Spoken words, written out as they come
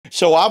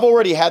So I've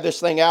already had this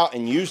thing out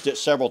and used it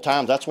several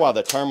times. That's why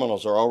the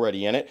terminals are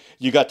already in it.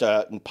 You got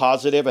the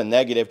positive and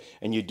negative,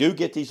 and you do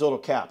get these little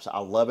caps. I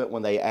love it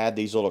when they add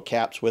these little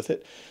caps with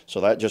it. So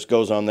that just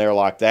goes on there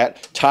like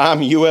that.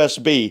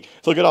 Timeusb.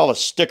 Look at all the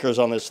stickers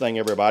on this thing,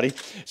 everybody.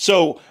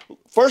 So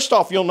first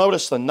off, you'll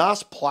notice the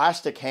nice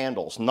plastic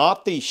handles,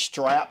 not the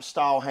strap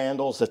style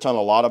handles that's on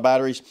a lot of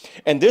batteries.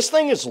 And this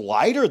thing is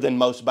lighter than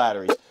most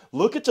batteries.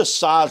 Look at the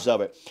size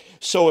of it.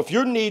 So if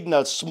you're needing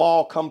a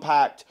small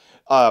compact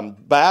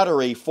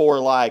battery for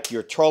like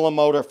your trolling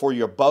motor for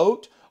your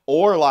boat,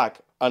 or like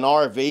an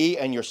RV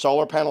and your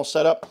solar panel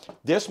setup,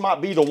 this might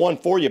be the one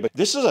for you. But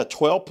this is a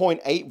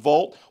 12.8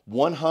 volt,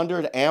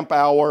 100 amp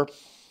hour,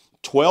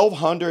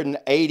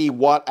 1280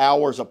 watt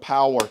hours of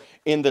power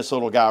in this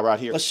little guy right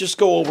here. Let's just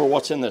go over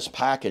what's in this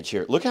package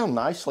here. Look how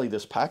nicely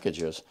this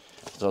package is.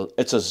 So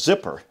it's a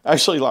zipper.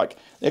 Actually,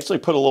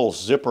 put a little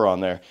zipper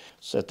on there.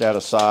 Set that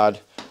aside.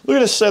 Look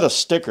at this set of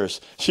stickers.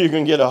 So you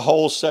can get a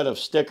whole set of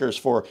stickers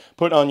for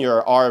putting on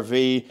your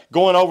RV.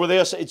 Going over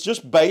this, it's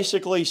just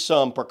basically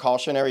some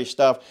precautionary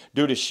stuff.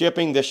 Due to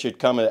shipping, this should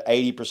come at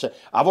 80%.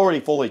 I've already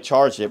fully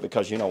charged it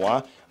because you know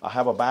why? I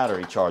have a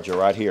battery charger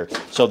right here.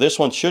 So this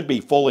one should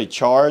be fully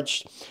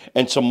charged,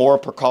 and some more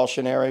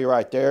precautionary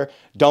right there.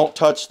 Don't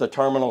touch the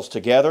terminals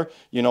together.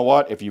 You know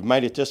what? If you've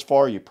made it this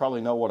far, you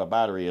probably know what a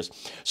battery is.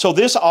 So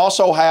this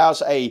also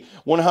has a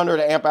 100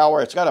 amp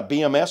hour. It's got a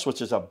BMS,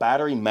 which is a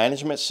battery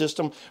management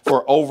system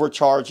for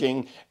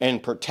overcharging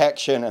and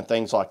protection and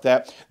things like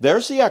that.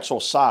 There's the actual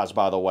size,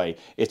 by the way.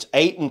 It's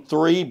 8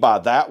 3 by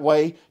that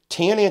way,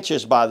 10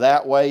 inches by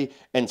that way,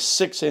 and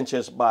 6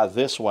 inches by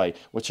this way,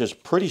 which is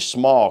pretty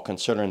small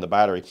considering the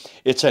battery.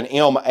 It's an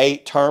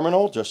M8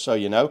 terminal, just so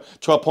you know.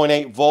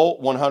 12.8 volt,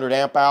 100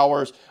 amp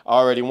hours. I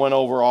already went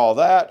over all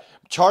that.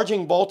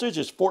 Charging voltage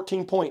is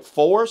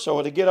 14.4, so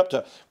it'll get up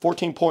to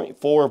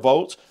 14.4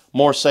 volts.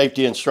 More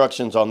safety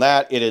instructions on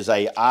that. It is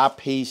a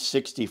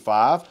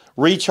IP65.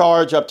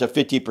 Recharge up to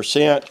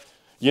 50%.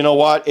 You know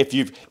what? If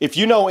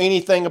you know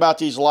anything about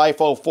these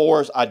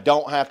LiFePO4s, I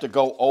don't have to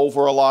go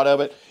over a lot of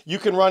it. You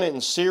can run it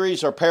in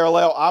series or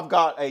parallel. I've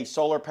got a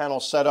solar panel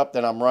setup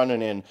that I'm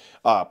running in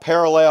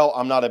parallel.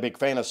 I'm not a big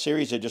fan of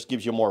series. It just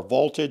gives you more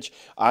voltage.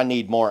 I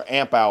need more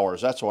amp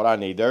hours. That's what I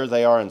need. There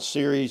they are in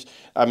series.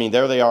 I mean,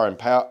 there they are in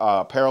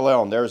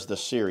parallel, and there's the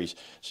series.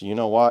 So you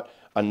know what?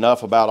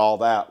 Enough about all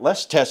that.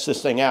 Let's test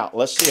this thing out.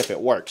 Let's see if it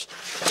works.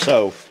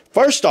 So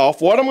first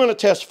off, what I'm going to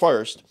test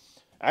first,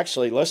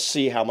 actually, let's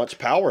see how much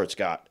power it's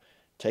got.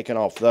 Taking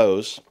off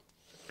those.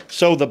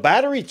 So the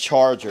battery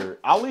charger,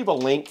 I'll leave a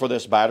link for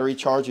this battery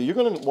charger. You're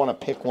going to want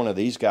to pick one of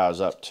these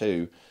guys up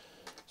too.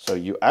 So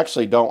you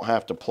actually don't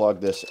have to plug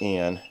this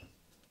in.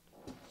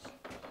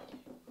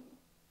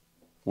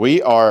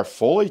 We are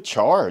fully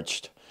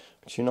charged.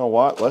 But you know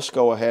what? Let's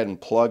go ahead and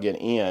plug it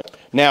in.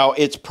 Now,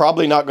 it's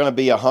probably not going to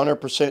be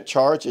 100%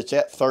 charged. It's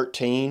at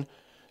 13.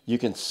 You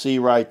can see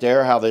right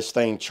there how this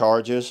thing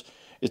charges.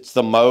 It's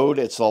the mode.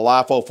 It's the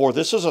LiFePO4.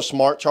 This is a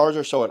smart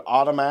charger, so it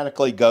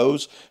automatically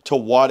goes to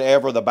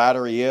whatever the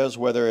battery is,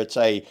 whether it's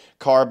a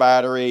car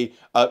battery,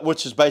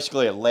 which is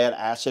basically a lead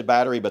acid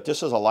battery, but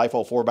this is a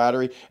LiFePO4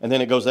 battery, and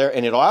then it goes there,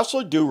 and it'll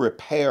also do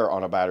repair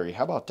on a battery.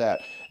 How about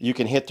that? You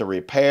can hit the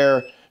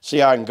repair.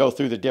 See, I can go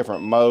through the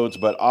different modes,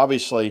 but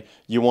obviously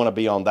you want to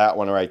be on that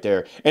one right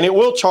there. And it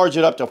will charge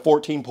it up to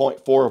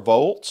 14.4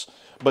 volts,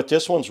 but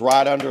this one's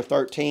right under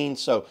 13,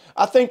 so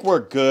I think we're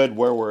good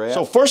where we're at.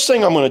 So first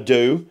thing I'm going to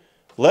do,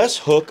 let's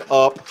hook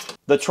up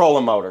the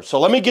trolling motor. So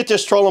let me get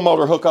this trolling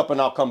motor hooked up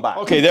and I'll come back.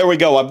 Okay, there we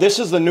go. This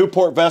is the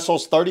Newport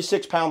Vessels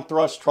 36-pound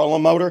thrust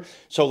trolling motor.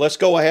 So let's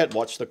go ahead,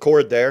 watch the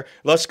cord there.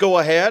 Let's go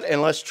ahead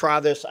and let's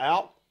try this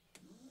out.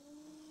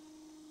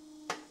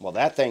 Well,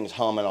 that thing's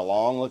humming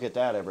along. Look at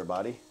that,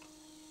 everybody.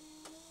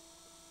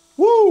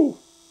 Woo!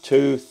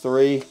 2,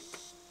 3,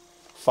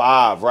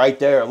 5 right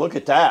there. Look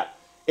at that.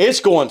 It's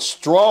going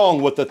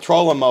strong with the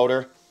trolling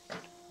motor.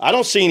 I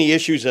don't see any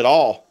issues at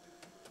all.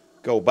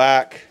 Go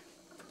back.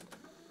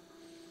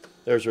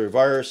 There's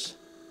reverse.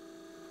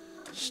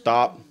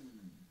 Stop.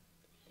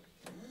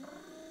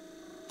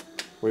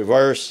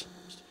 Reverse.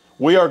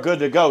 We are good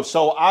to go.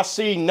 So I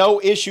see no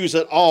issues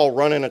at all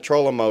running a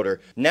trolling motor.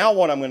 Now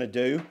what I'm going to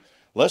do,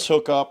 let's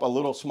hook up a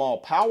little small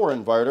power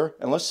inverter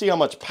and let's see how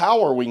much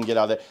power we can get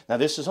out of it. Now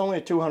this is only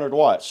a 200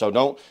 watts, so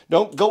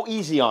don't go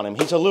easy on him.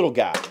 He's a little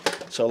guy.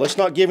 So let's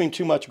not give him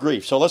too much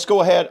grief. So let's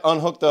go ahead,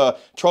 unhook the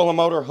trolling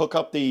motor, hook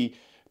up the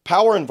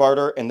power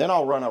inverter, and then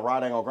I'll run a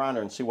right angle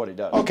grinder and see what it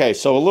does. Okay,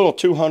 so a little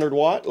 200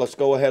 watt. Let's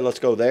go ahead. Let's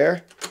go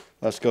there.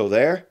 Let's go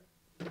there.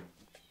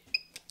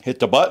 Hit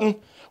the button.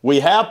 We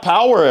have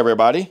power,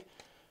 everybody.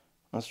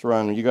 Let's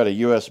run. You got a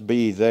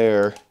USB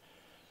there.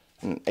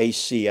 An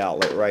AC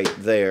outlet right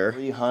there.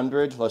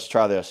 300. Let's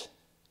try this.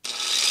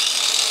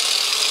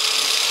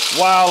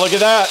 Wow, look at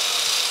that.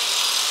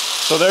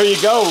 So there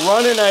you go.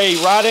 Running a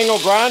right angle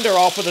grinder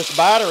off of this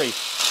battery.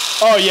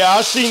 Oh, yeah,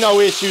 I see no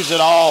issues at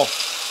all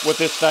with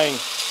this thing.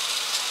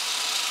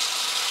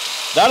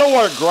 That'll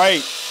work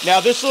great. Now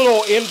this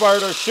little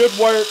inverter should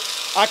work.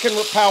 I can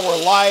power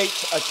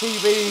lights, a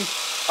TV,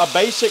 a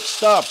basic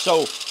stuff.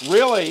 So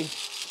really,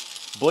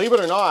 believe it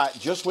or not,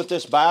 just with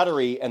this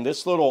battery and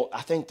this little,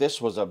 I think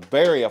this was a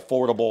very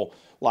affordable,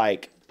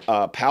 like,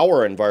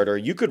 power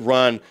inverter, you could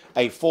run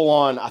a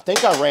full-on, I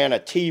think I ran a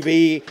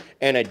TV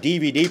and a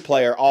DVD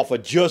player off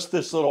of just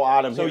this little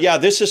item. So yeah,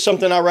 this is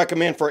something I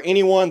recommend for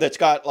anyone that's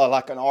got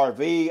like an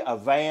RV, a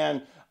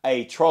van,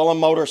 a trolling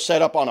motor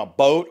set up on a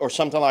boat or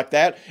something like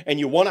that, and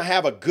you want to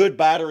have a good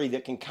battery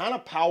that can kind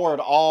of power it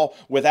all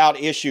without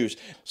issues.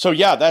 So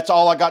yeah, that's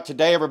all I got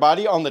today,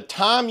 everybody, on the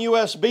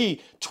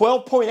Timeusb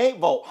 12.8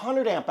 volt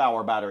 100 amp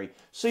hour battery.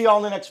 See y'all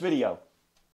in the next video.